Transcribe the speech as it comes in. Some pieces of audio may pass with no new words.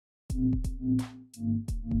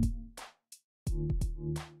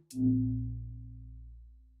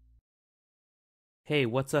Hey,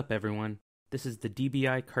 what's up everyone? This is the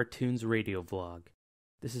DBI Cartoons radio vlog.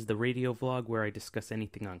 This is the radio vlog where I discuss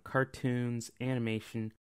anything on cartoons,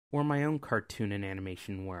 animation, or my own cartoon and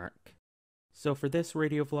animation work. So for this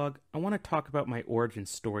radio vlog, I want to talk about my origin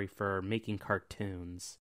story for making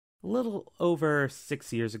cartoons. A little over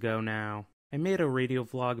 6 years ago now, I made a radio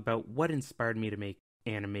vlog about what inspired me to make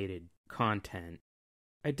animated content.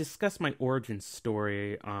 I discussed my origin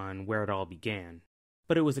story on where it all began,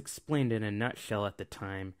 but it was explained in a nutshell at the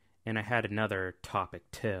time, and I had another topic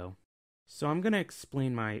too. So I'm going to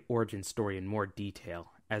explain my origin story in more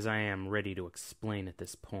detail, as I am ready to explain at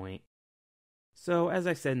this point. So, as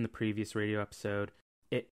I said in the previous radio episode,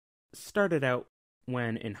 it started out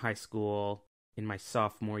when in high school, in my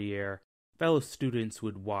sophomore year, fellow students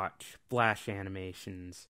would watch Flash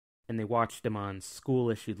animations, and they watched them on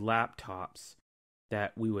school-issued laptops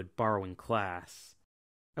that we would borrow in class.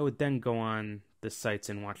 I would then go on the sites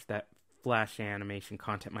and watch that Flash animation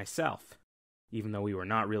content myself, even though we were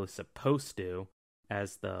not really supposed to,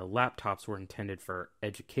 as the laptops were intended for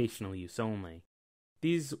educational use only.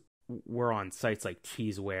 These were on sites like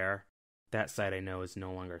Cheeseware, that site I know is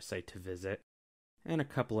no longer a site to visit, and a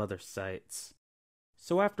couple other sites.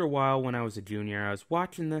 So after a while, when I was a junior, I was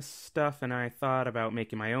watching this stuff and I thought about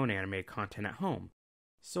making my own animated content at home.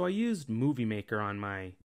 So I used Movie Maker on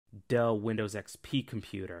my Dell Windows XP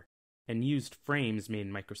computer and used frames made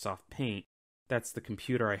in Microsoft Paint. That's the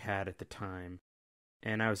computer I had at the time,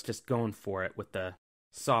 and I was just going for it with the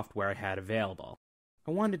software I had available.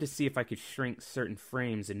 I wanted to see if I could shrink certain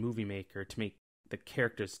frames in Movie Maker to make the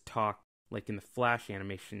characters talk like in the Flash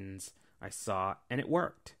animations I saw, and it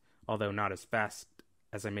worked, although not as fast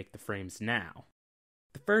as I make the frames now.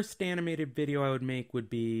 The first animated video I would make would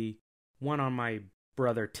be one on my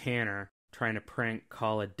brother Tanner trying to prank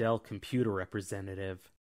call a Dell computer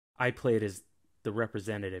representative. I played as the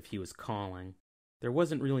representative he was calling. There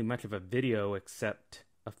wasn't really much of a video except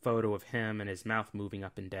a photo of him and his mouth moving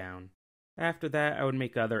up and down. After that, I would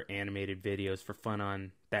make other animated videos for fun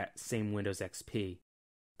on that same Windows XP.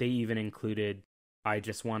 They even included I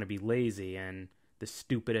Just Want to Be Lazy and The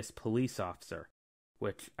Stupidest Police Officer,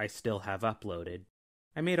 which I still have uploaded.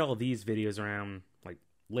 I made all these videos around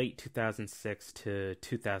late 2006 to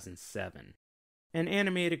 2007. And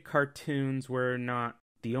animated cartoons were not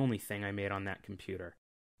the only thing I made on that computer,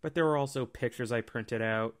 but there were also pictures I printed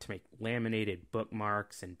out to make laminated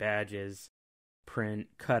bookmarks and badges, print,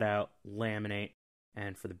 cut out, laminate,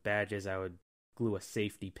 and for the badges I would glue a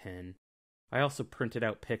safety pin. I also printed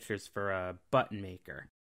out pictures for a button maker,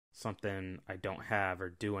 something I don't have or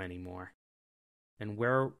do anymore. And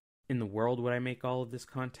where in the world would I make all of this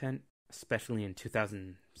content? Especially in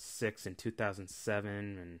 2006 and 2007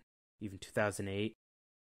 and even 2008?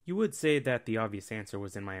 You would say that the obvious answer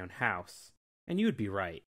was in my own house, and you would be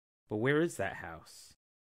right. But where is that house?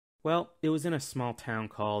 Well, it was in a small town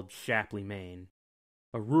called Shapleigh, Maine.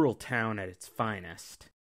 A rural town at its finest.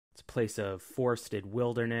 It's a place of forested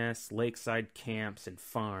wilderness, lakeside camps, and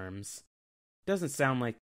farms. Doesn't sound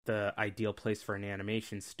like the ideal place for an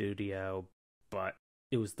animation studio, but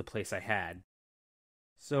it was the place I had.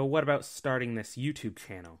 So what about starting this YouTube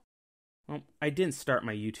channel? Well, I didn't start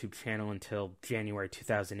my YouTube channel until January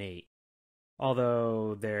 2008,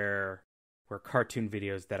 although there were cartoon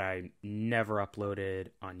videos that I never uploaded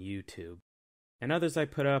on YouTube, and others I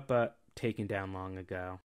put up but taken down long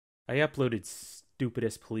ago. I uploaded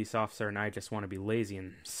Stupidest Police Officer and I Just Want to Be Lazy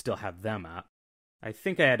and still have them up. I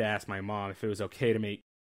think I had to ask my mom if it was okay to make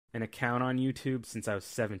an account on YouTube since I was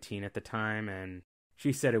 17 at the time, and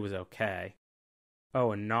she said it was okay.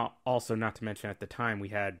 Oh, and not to mention at the time we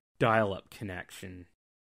had dial-up connection.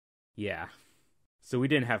 Yeah. So we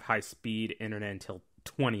didn't have high-speed internet until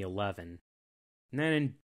 2011. And then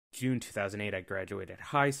in June 2008 I graduated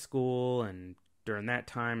high school, and during that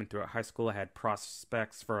time and throughout high school I had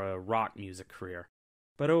prospects for a rock music career.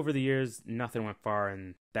 But over the years nothing went far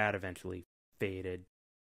and that eventually faded.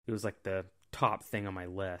 It was like the top thing on my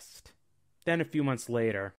list. Then a few months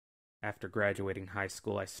later, after graduating high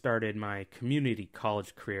school, I started my community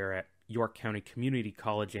college career at York County Community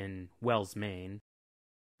College in Wells, Maine.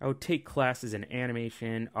 I would take classes in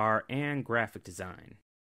animation, art, and graphic design.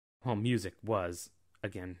 While music was,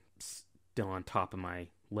 again, still on top of my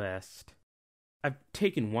list. I've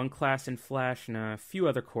taken one class in Flash and a few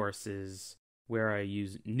other courses where I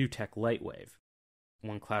use NewTek Lightwave.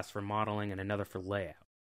 One class for modeling and another for layout.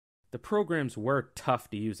 The programs were tough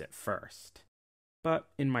to use at first. But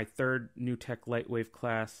in my third NewTek Lightwave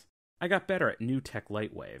class, I got better at NewTek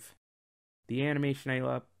Lightwave. The animation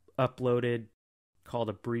I uploaded called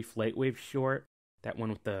a brief lightwave short. That one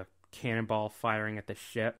with the cannonball firing at the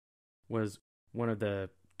ship was one of the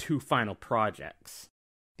 2 final projects.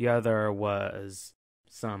 The other was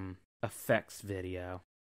some effects video.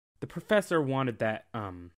 The professor wanted that,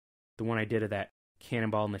 the one I did of that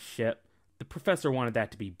cannonball in the ship, the professor wanted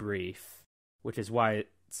that to be brief, which is why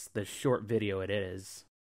it's the short video it is.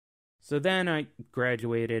 So then I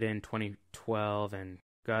graduated in 2012 and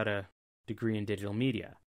got a degree in digital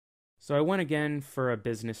media. So I went again for a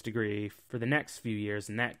business degree for the next few years,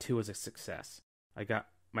 and that too was a success. I got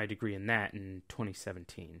my degree in that in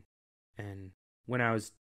 2017. And when I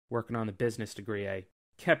was working on the business degree, I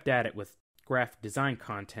kept at it with graphic design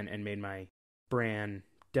content and made my brand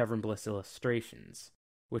Devron Bliss Illustrations,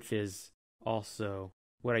 which is also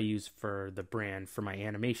what I use for the brand for my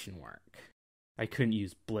animation work. I couldn't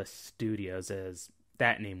use Bliss Studios as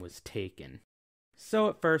that name was taken. So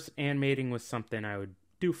at first, animating was something I would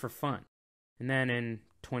do for fun. And then in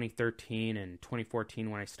 2013 and 2014,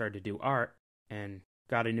 when I started to do art and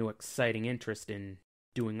got a new exciting interest in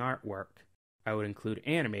doing artwork, I would include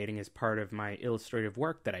animating as part of my illustrative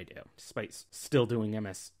work that I do, despite still doing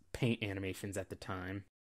MS Paint animations at the time.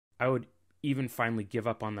 I would even finally give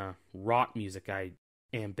up on the rock music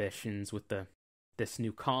ambitions with this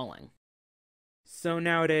new calling. So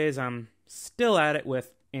nowadays I'm still at it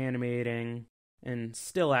with animating and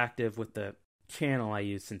still active with the channel I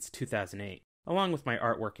use since 2008, along with my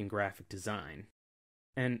artwork and graphic design.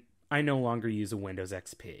 And I no longer use a Windows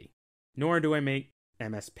XP, nor do I make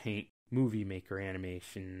MS Paint Movie Maker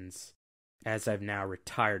animations, as I've now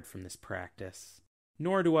retired from this practice.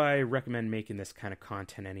 Nor do I recommend making this kind of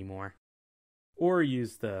content anymore, or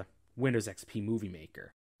use the Windows XP Movie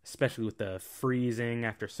Maker, especially with the freezing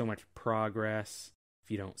after so much progress if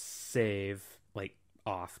you don't save, like,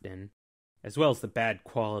 often, as well as the bad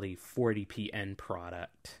quality 480p end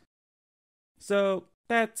product. So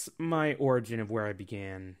that's my origin of where I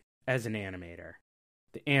began as an animator,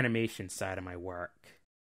 the animation side of my work.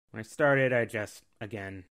 When I started, I just,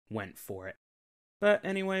 again, went for it. But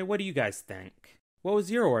anyway, what do you guys think? What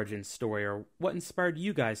was your origin story, or what inspired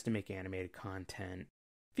you guys to make animated content?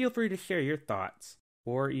 Feel free to share your thoughts,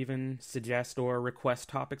 or even suggest or request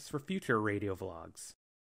topics for future radio vlogs.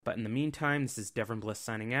 But in the meantime, this is Devron Bliss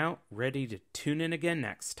signing out, ready to tune in again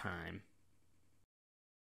next time.